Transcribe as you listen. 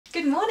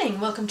Good morning,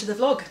 welcome to the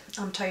vlog.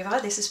 I'm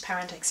Tova, this is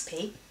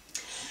ParentXP.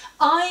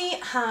 I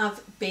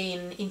have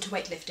been into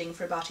weightlifting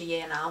for about a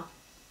year now.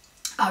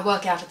 I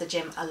work out at the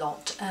gym a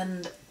lot,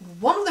 and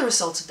one of the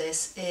results of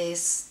this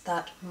is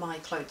that my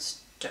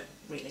clothes don't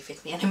really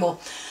fit me anymore.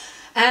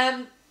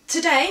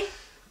 Today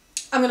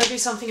I'm going to do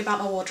something about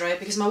my wardrobe,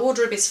 because my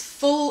wardrobe is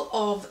full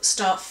of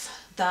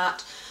stuff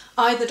that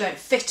either don't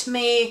fit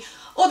me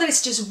or that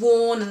it's just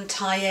worn and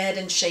tired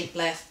and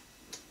shapeless.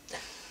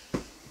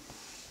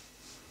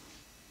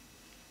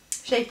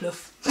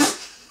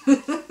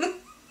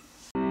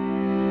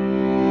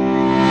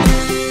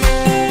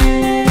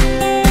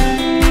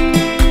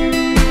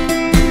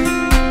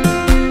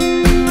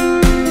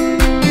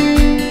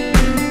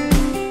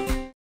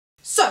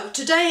 So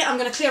today I'm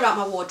going to clear out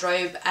my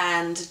wardrobe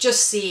and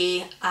just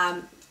see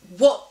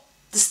what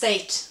the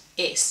state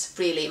is,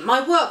 really.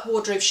 My work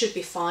wardrobe should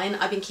be fine.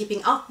 I've been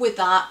keeping up with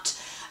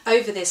that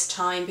over this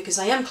time because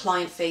I am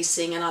client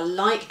facing and I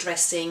like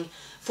dressing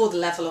for the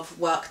level of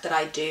work that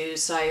I do.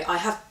 So I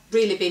have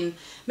really been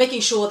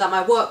making sure that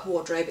my work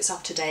wardrobe is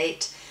up to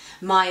date.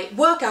 My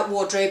workout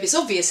wardrobe is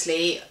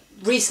obviously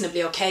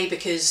reasonably okay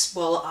because,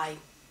 well, I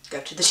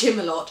go to the gym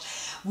a lot.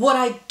 What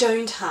I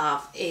don't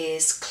have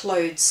is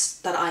clothes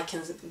that I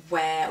can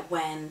wear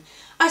when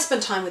I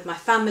spend time with my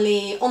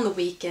family, on the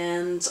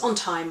weekends, on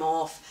time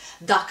off,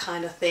 that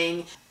kind of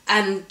thing,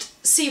 and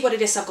see what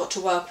it is I've got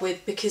to work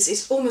with, because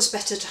it's almost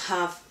better to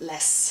have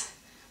less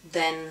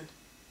than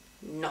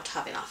not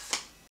have enough.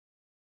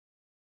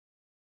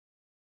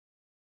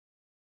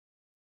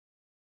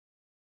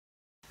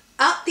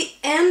 At the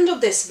end of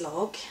this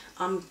vlog,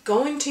 I'm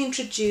going to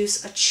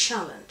introduce a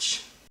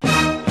challenge.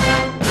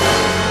 That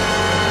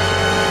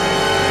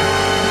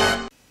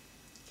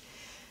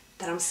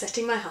I'm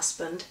setting my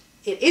husband.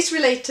 It is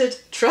related,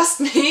 trust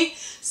me,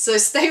 so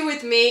stay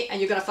with me and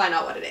you're going to find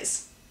out what it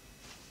is.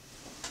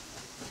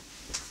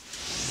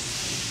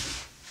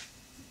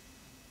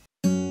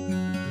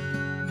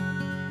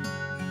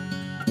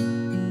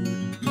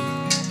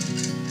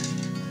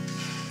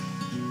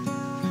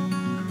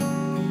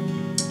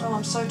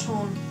 I'm so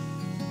torn.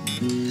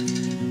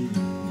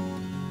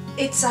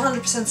 It's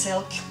 100%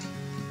 silk.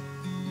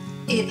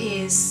 It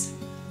is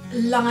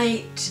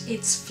light,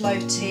 it's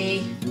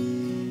floaty.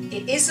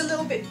 It is a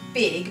little bit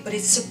big, but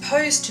it's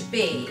supposed to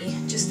be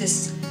just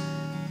this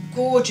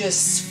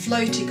gorgeous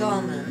floaty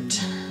garment.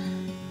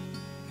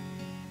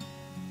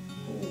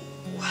 Ooh.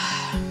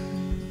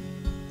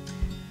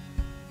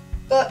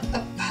 But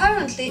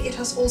apparently it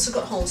has also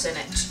got holes in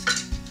it.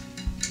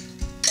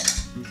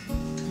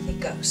 It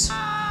goes.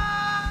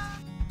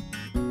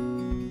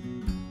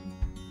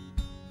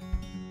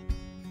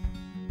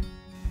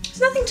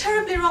 There's nothing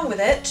terribly wrong with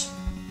it.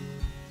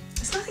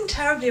 There's nothing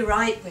terribly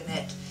right with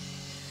it.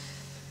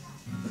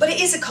 But it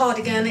is a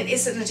cardigan, it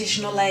is an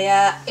additional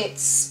layer,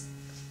 it's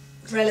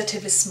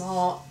relatively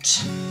smart.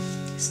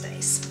 It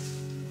stays.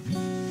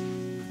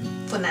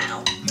 For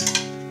now.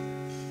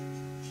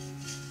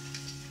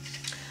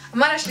 I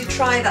might actually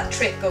try that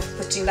trick of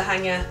putting the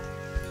hanger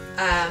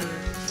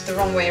the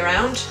wrong way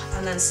around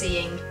and then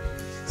seeing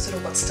sort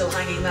of what's still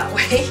hanging that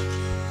way.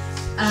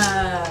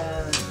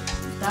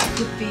 That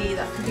could be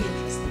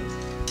interesting.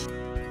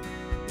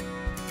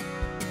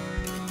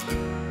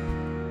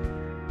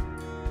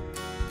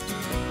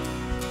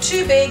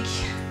 Too big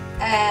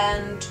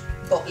and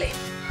bobbly.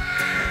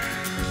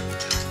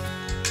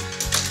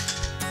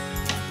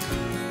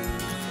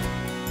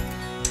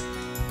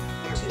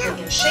 Too big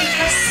and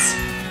shapeless.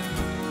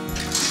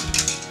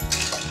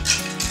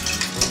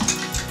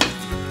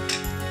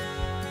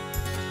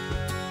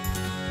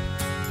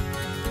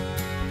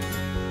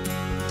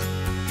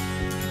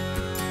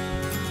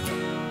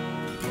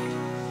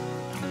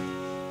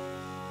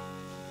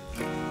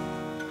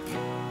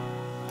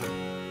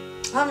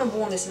 I haven't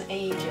worn this in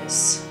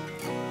ages.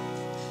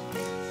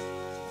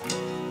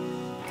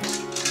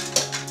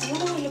 I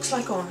wonder what it looks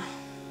like on.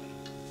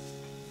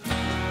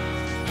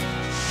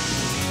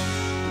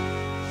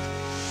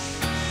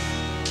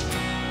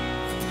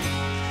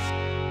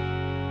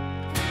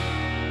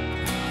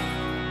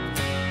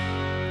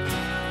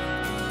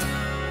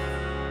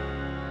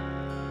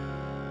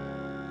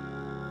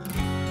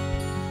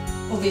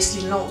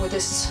 Obviously not with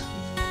this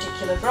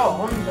particular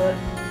bra on, but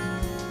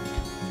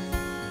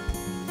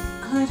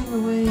hiding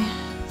away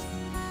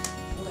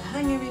all the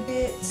hangery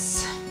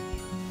bits.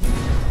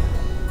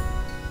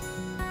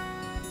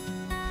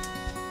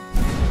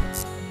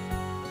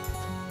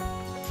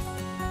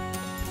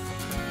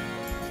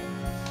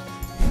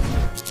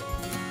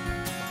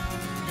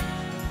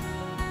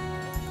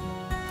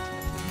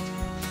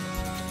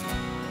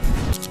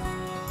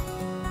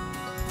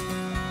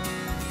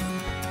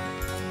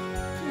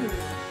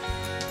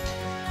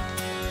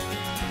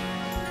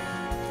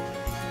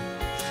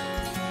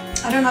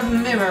 I don't have a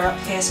mirror up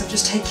here, so I've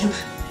just taken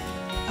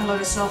a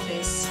load of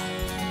selfies.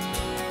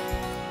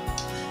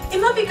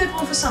 It might be a good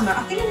one for summer.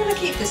 I think I'm going to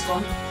keep this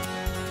one.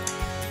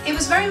 It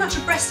was very much a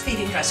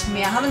breastfeeding dress for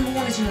me. I haven't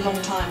worn it in a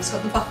long time. It's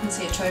got the buttons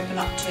here to open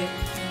up to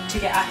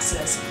get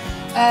access.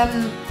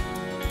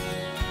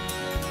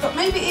 But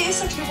maybe it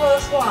is actually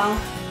worthwhile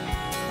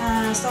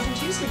starting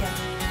to use it again.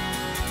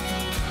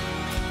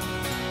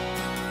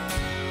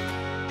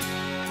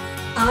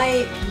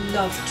 I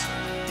loved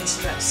this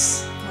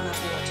dress when I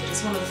bought it.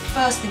 It's one of the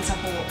first things I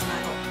bought when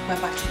I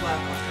went back to work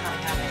after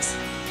having Alice.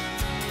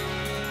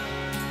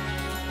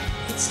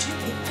 It's too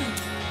big now.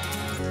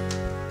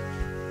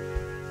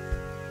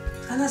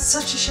 And that's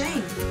such a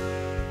shame.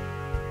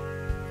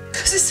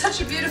 Because it's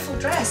such a beautiful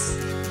dress.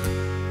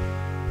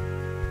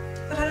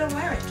 But I don't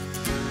wear it.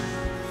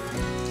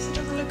 Because it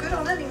doesn't look good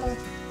on anymore.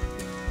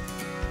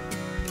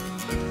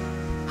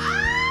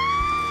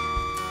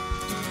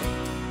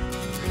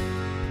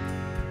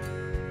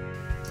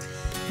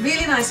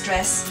 Really nice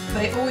dress,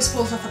 but it always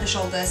falls off at the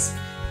shoulders,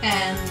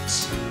 and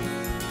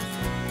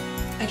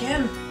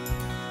again,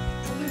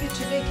 probably a bit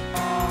too big.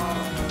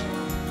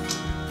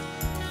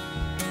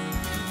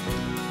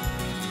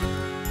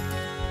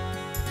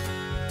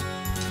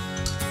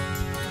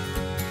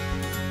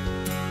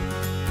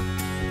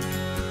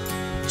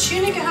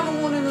 Tunic I haven't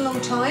worn in a long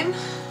time.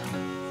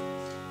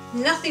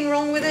 Nothing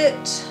wrong with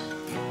it.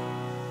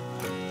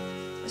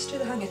 Let's do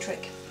the hanger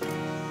trick.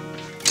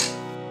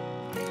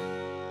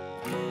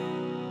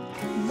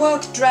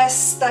 Work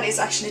dress that is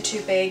actually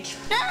too big,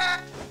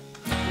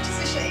 which is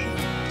a shame.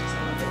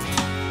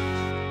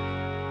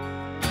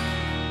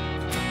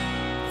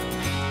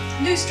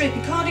 Loose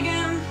drapey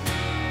cardigan.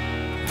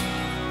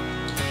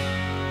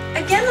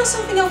 Again, that's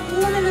something I've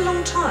worn in a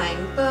long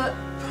time, but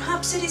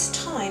perhaps it is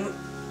time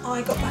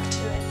I got back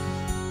to it.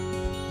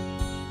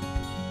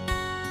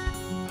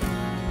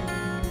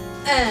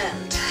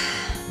 And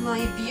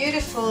my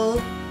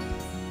beautiful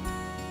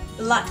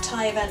black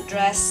tie event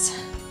dress.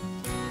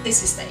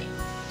 This is staying.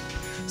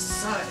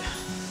 So,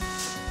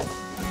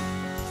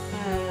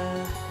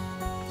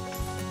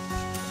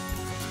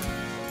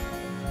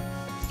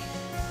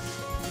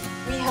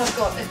 we have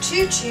got a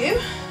tutu,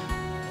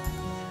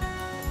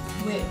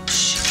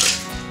 which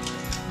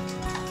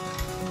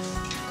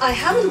I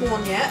haven't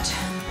worn yet,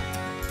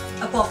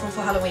 apart from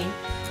for Halloween,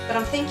 but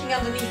I'm thinking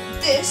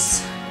underneath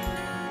this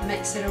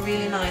makes it a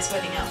really nice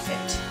wedding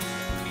outfit.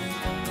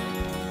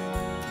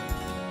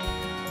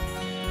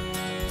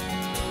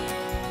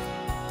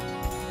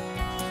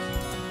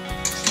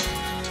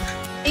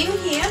 In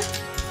here,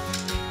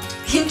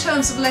 in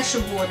terms of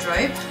leisure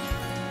wardrobe,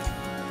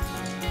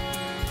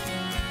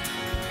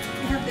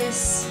 we have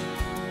this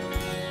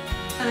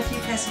and a few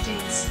pairs of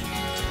jeans.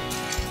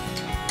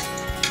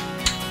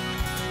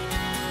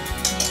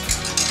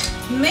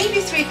 Maybe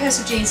 3 pairs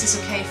of jeans is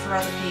okay for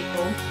other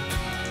people.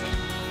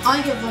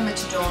 I get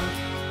vomited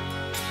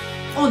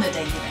on a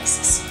daily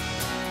basis.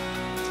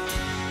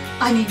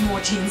 I need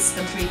more jeans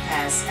than 3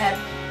 pairs.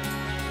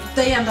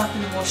 They end up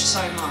in the wash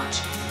so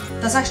much.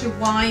 That's actually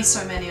why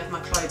so many of my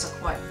clothes are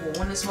quite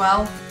worn as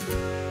well,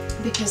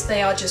 because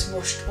they are just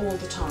washed all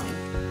the time.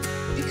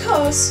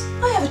 Because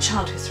I have a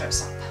child who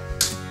throws up.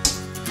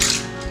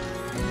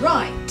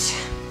 Right.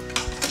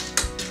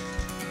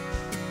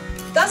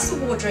 That's the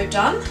wardrobe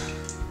done.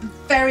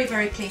 Very,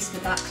 very pleased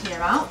with that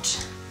clear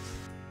out.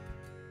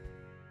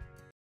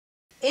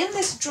 In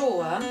this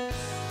drawer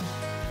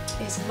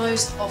is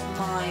most of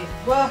my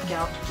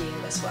workout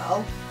gear as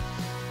well.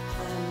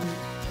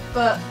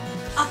 But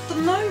at the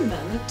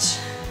moment,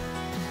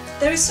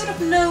 there is sort of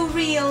no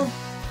real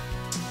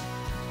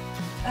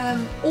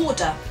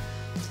order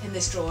in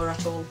this drawer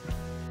at all.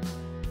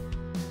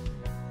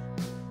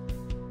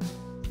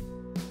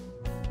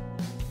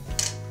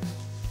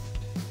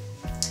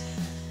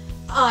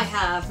 I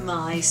have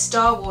my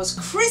Star Wars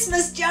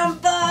Christmas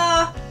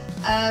jumper,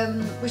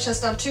 which has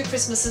done 2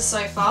 Christmases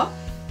so far,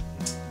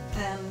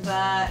 and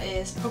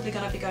is probably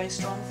going to be going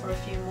strong for a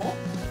few more.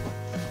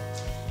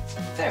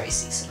 Very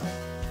seasonal.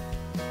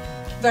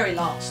 Very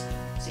last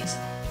season.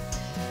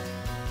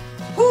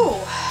 Ooh,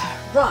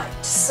 right,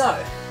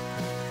 so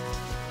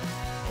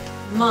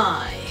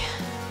my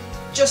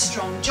Just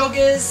Strong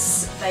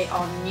joggers, they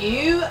are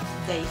new,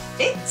 they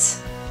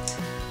fit,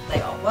 they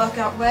are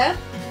workout wear.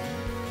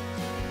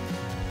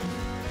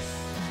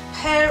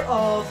 Pair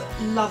of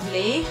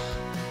lovely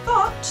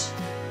but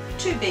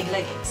too big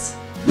leggings.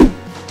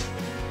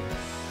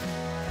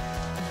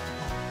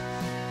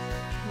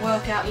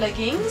 Workout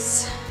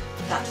leggings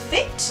that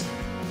fit.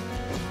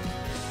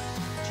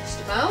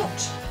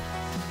 Out.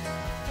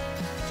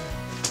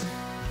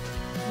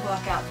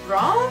 Workout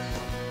bra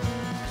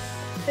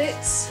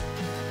fits.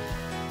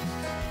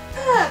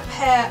 A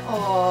pair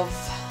of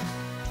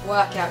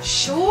workout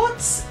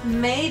shorts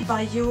made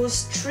by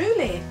yours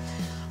truly.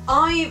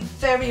 I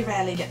very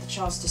rarely get the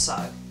chance to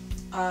sew.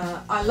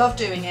 I love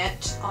doing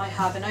it. I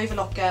have an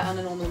overlocker and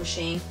a normal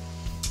machine,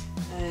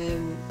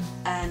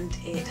 and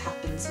it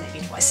happens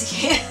maybe twice a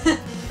year.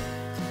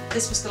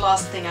 This was the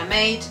last thing I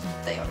made.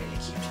 They are really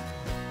cute.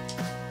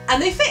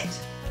 And they fit.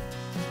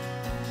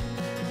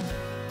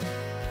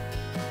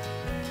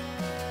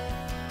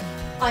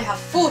 I have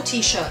 4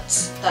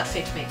 t-shirts that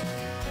fit me.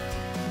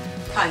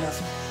 Kind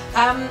of.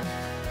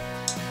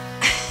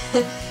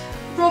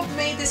 Rob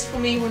made this for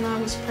me when I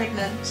was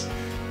pregnant.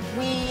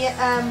 We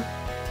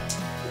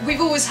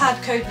we've always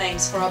had code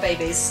names for our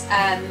babies,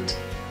 and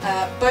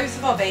both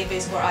of our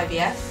babies were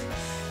IVF,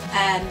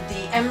 and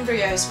the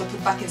embryos were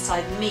put back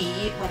inside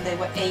me when they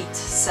were 8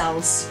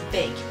 cells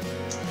big.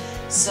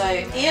 So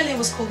Elin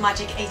was called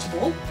Magic 8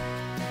 Ball,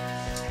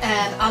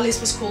 and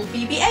Alice was called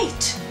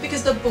BB8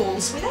 because the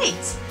balls with 8.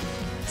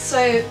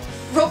 So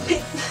Rob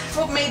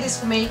made this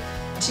for me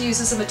to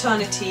use as a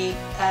maternity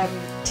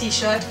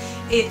t-shirt.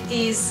 It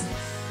is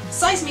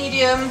size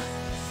medium.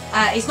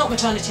 It's not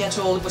maternity at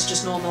all, it was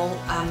just normal.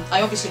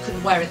 I obviously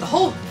couldn't wear it the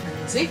whole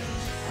pregnancy,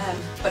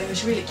 but it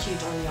was really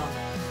cute early on.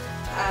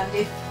 And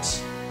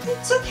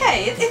it's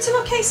okay, it's an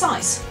okay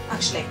size,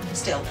 actually,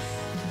 still.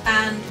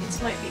 And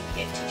it's my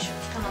BB8 t-shirt,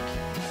 come on.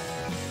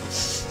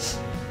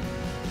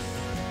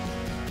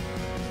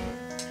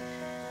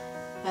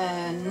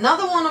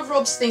 Another one of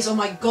Rob's things, oh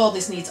my god,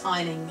 this needs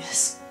ironing.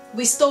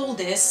 We stole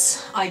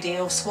this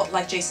idea of squat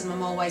like Jason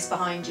Momoa ways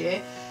behind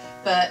you,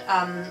 but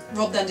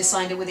Rob then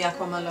designed it with the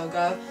Aquaman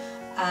logo,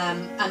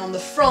 and on the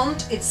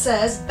front it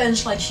says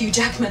bench like Hugh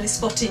Jackman is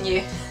spotting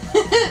you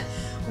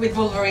with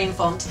Wolverine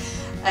font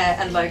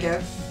and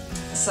logo.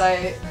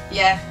 So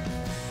yeah,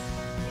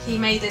 he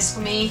made this for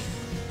me.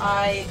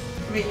 I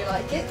really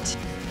like it.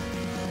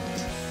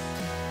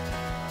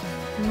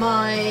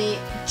 My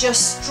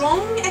Just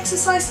Strong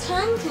exercise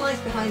tank,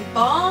 Life Behind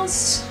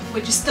Bars,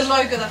 which is the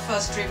logo that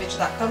first drew me to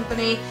that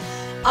company.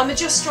 I'm a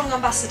Just Strong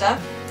ambassador,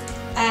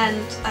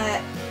 and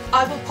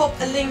I will pop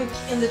a link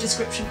in the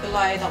description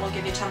below that will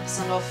give you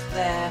 10% off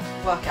their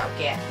workout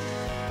gear,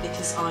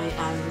 because I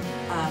am,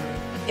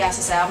 yeah, as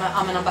I say,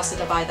 I'm an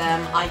ambassador by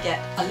them. I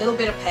get a little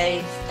bit of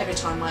pay every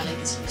time my link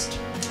is used.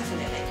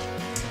 Affiliate link.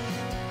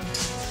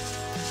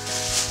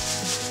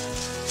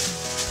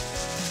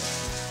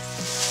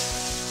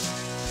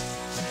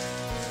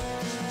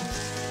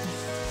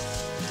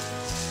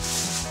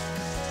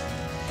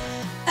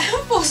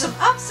 For some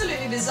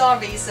absolutely bizarre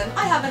reason,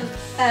 I have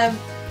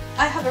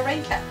a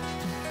rain cap.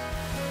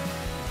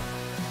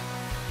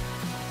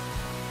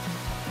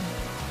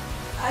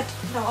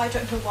 I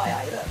don't know why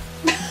either.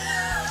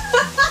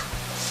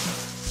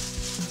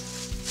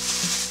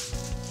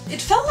 It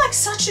felt like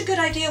such a good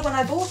idea when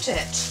I bought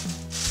it.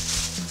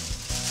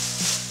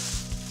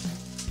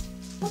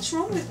 What's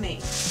wrong with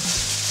me?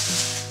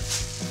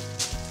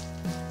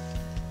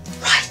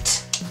 Right.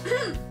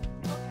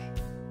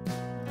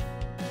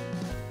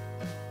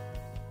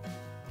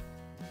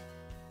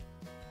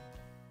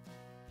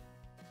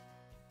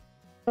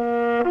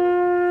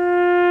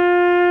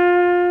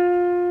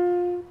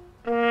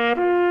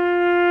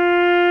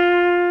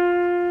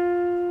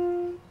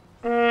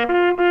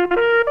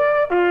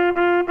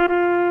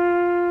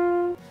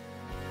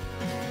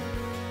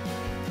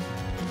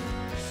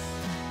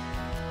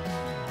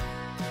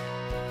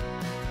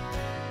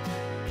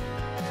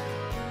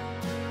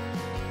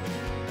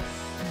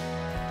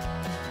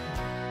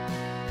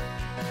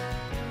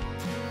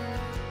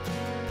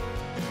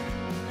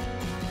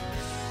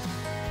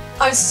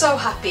 I'm so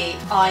happy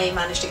I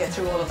managed to get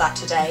through all of that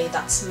today.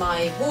 That's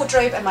my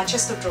wardrobe and my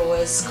chest of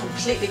drawers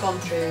completely gone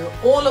through.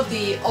 All of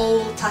the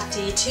old,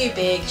 tatty, too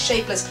big,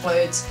 shapeless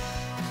clothes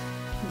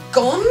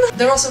gone.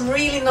 There are some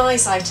really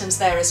nice items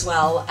there as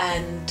well,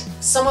 and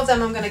some of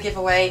them I'm going to give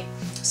away,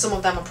 some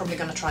of them I'm probably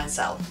going to try and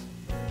sell.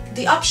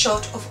 The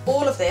upshot of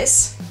all of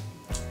this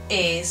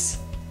is,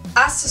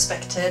 as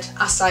suspected,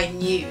 as I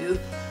knew,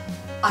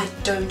 I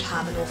don't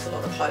have an awful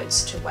lot of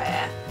clothes to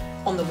wear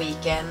on the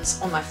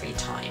weekends, on my free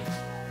time.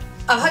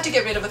 I've had to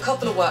get rid of a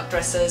couple of work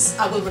dresses.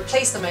 I will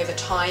replace them over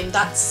time,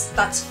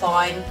 that's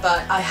fine,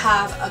 but I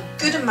have a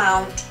good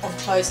amount of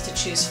clothes to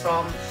choose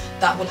from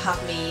that will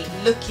have me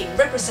looking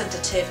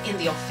representative in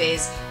the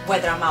office,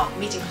 whether I'm out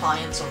meeting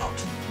clients or not.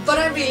 But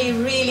I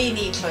really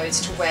need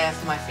clothes to wear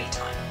for my free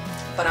time.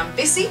 But I'm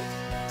busy,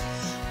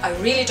 I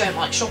really don't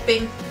like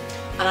shopping,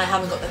 and I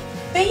haven't got the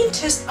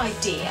faintest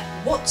idea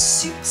what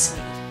suits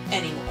me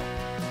anymore.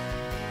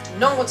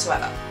 None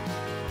whatsoever.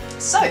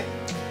 So,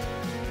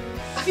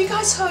 have you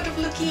guys heard of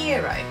Looky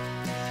Hero?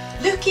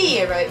 Looky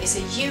Hero is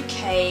a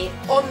UK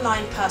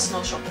online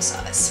personal shopper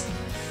service.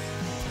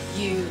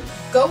 You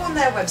go on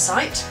their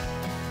website,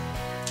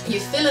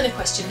 you fill in a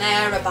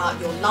questionnaire about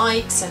your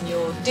likes and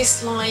your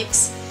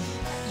dislikes,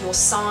 your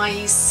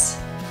size,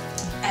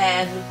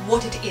 and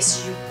what it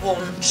is you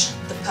want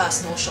the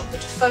personal shopper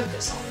to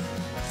focus on.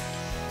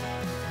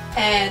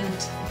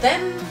 And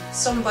then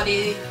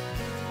somebody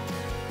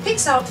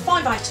picks out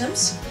 5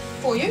 items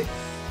for you,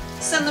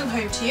 send them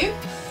home to you.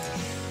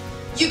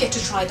 You get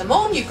to try them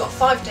on, you've got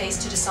 5 days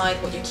to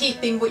decide what you're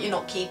keeping, what you're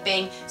not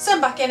keeping,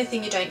 send back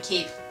anything you don't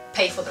keep,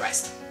 pay for the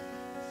rest.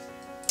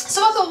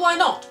 So I thought, why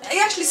not?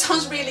 It actually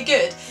sounds really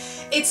good.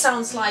 It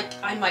sounds like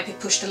I might be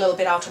pushed a little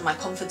bit out of my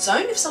comfort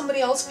zone if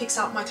somebody else picks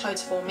out my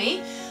clothes for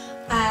me.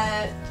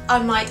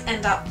 I might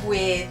end up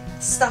with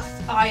stuff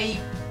I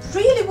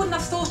really wouldn't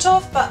have thought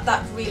of, but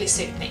that really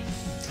suit me.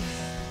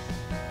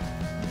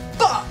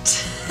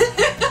 But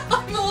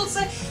I'm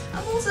also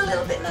a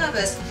little bit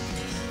nervous.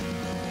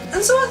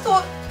 And so I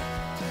thought,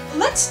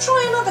 let's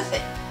try another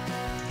thing.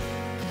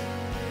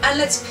 And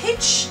let's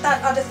pitch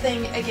that other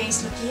thing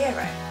against Looky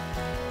Hero.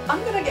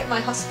 I'm gonna get my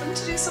husband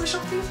to do some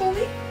shopping for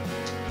me.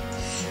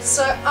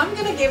 So I'm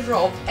gonna give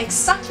Rob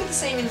exactly the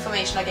same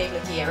information I gave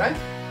Lucky Hero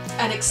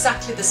and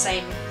exactly the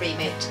same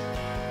remit.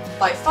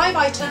 Buy 5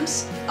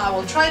 items, I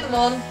will try them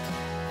on,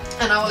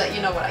 and I will let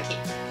you know what I keep.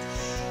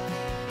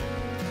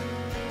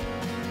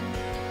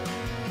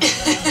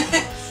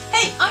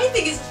 Hey, I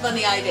think it's a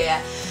funny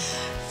idea.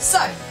 So,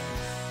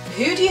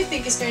 who do you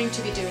think is going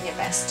to be doing it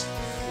best?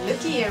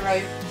 Lucky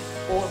Hero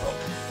or Rob?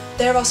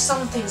 There are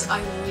some things I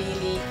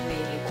really,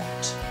 really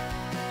want,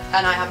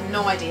 and I have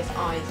no idea if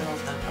either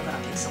of them are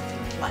going to pick something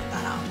like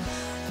that out.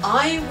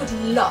 I would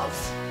love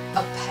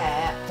a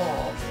pair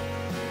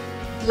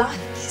of black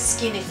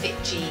skinny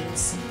fit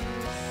jeans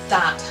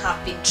that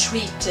have been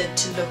treated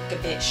to look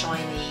a bit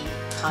shiny,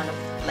 kind of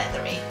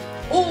leathery,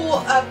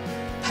 or a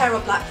pair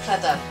of black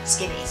pleather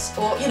skinnies,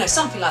 or you know,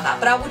 something like that.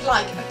 But I would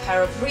like a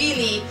pair of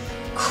really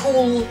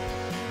cool,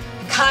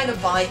 kind of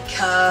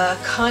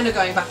biker, kind of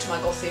going back to my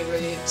gothy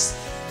roots,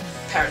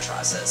 pair of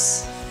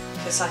trousers,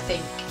 because I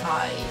think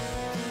I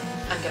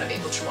am going to be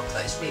able to rock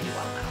those really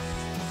well now,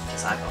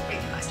 because I've got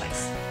really nice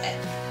legs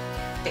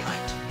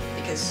behind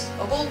because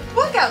of all the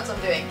workouts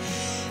I'm doing.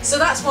 So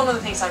that's one of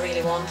the things I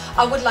really want.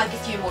 I would like a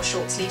few more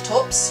short sleeve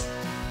tops,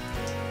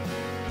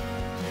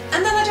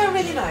 and then I don't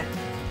really know.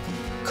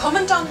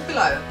 Comment down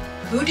below,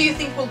 who do you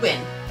think will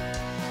win?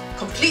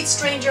 Complete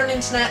stranger on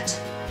internet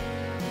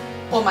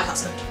or my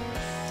husband?